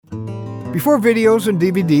Before videos and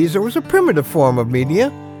DVDs, there was a primitive form of media.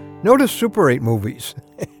 Notice Super 8 movies.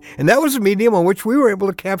 And that was a medium on which we were able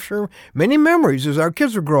to capture many memories as our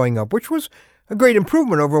kids were growing up, which was a great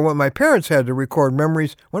improvement over what my parents had to record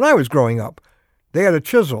memories when I was growing up. They had a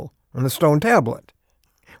chisel and a stone tablet.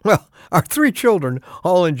 Well, our 3 children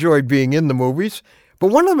all enjoyed being in the movies,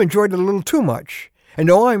 but one of them enjoyed it a little too much. And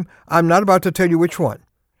no, I'm not about to tell you which one.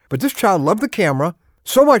 But this child loved the camera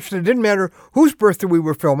so much that it didn't matter whose birthday we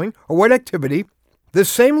were filming or what activity, this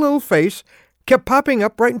same little face kept popping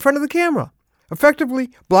up right in front of the camera, effectively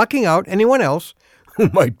blocking out anyone else who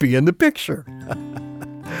might be in the picture.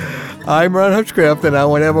 I'm Ron Hutchcraft, and I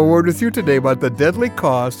want to have a word with you today about the deadly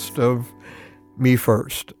cost of me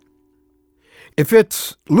first. If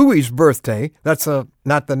it's Louie's birthday, that's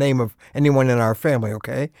not the name of anyone in our family,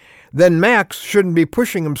 okay? Then Max shouldn't be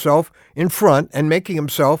pushing himself in front and making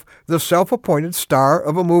himself the self-appointed star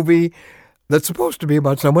of a movie that's supposed to be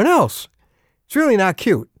about someone else. It's really not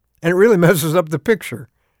cute, and it really messes up the picture.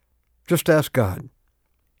 Just ask God.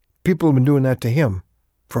 People have been doing that to him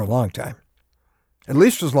for a long time. At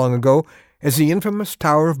least as long ago as the infamous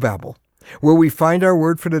Tower of Babel, where we find our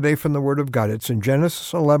word for today from the Word of God. It's in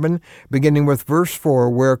Genesis 11, beginning with verse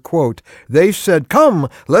 4, where, quote, "They said, 'Come,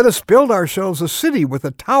 let us build ourselves a city with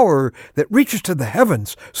a tower that reaches to the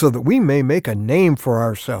heavens, so that we may make a name for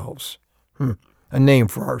ourselves.'" A name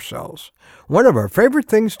for ourselves. One of our favorite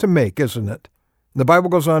things to make, isn't it? The Bible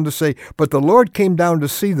goes on to say, "But the Lord came down to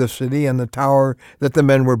see the city and the tower that the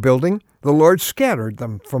men were building. The Lord scattered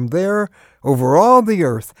them from there over all the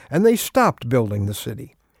earth, and they stopped building the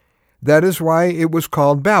city. That is why it was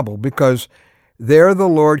called Babel, because there the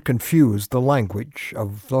Lord confused the language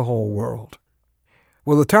of the whole world."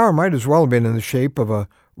 Well, the tower might as well have been in the shape of a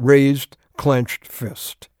raised, clenched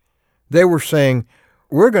fist. They were saying,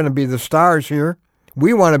 "We're going to be the stars here.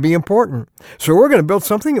 We want to be important. So we're going to build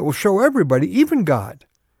something that will show everybody, even God,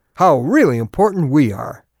 how really important we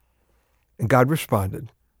are." And God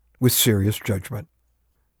responded with serious judgment.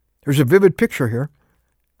 There's a vivid picture here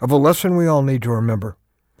of a lesson we all need to remember.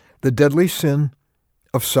 The deadly sin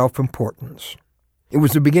of self-importance. It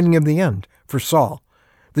was the beginning of the end for Saul,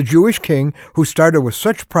 the Jewish king who started with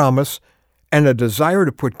such promise and a desire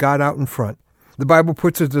to put God out in front. The Bible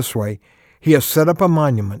puts it this way: he has set up a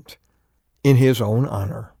monument in his own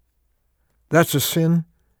honor. That's a sin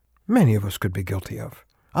many of us could be guilty of.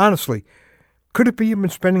 Honestly, could it be you've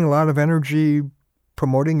been spending a lot of energy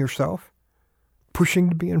promoting yourself, pushing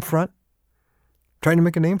to be in front, trying to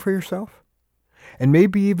make a name for yourself? And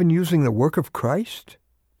maybe even using the work of Christ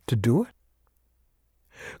to do it?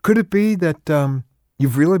 Could it be that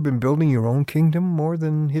you've really been building your own kingdom more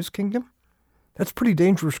than his kingdom? That's pretty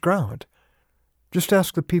dangerous ground. Just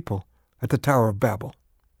ask the people at the Tower of Babel.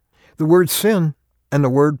 The word sin and the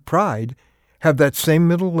word pride have that same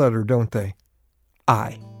middle letter, don't they?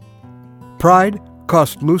 I. Pride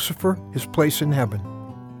cost Lucifer his place in heaven.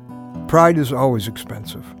 Pride is always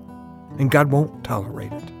expensive, and God won't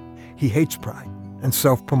tolerate it. He hates pride and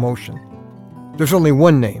self-promotion. There's only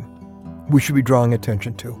one name we should be drawing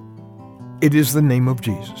attention to. It is the name of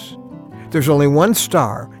Jesus. There's only one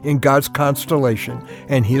star in God's constellation,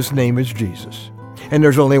 and his name is Jesus. And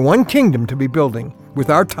there's only one kingdom to be building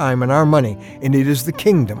with our time and our money, and it is the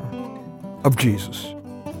kingdom of Jesus.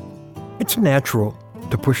 It's natural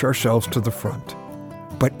to push ourselves to the front,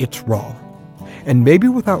 but it's wrong. And maybe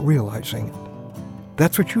without realizing it,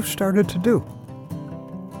 that's what you've started to do.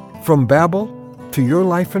 From Babel to your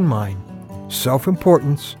life and mine,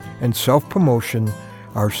 self-importance and self-promotion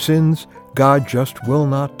are sins God just will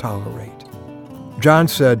not tolerate. John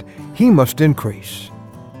said, "He must increase,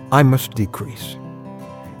 I must decrease."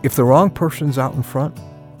 If the wrong person's out in front,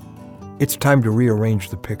 it's time to rearrange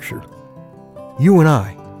the picture. You and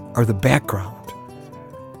I are the background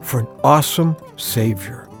for an awesome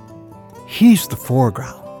Savior. He's the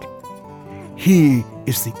foreground. He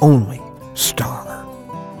is the only star.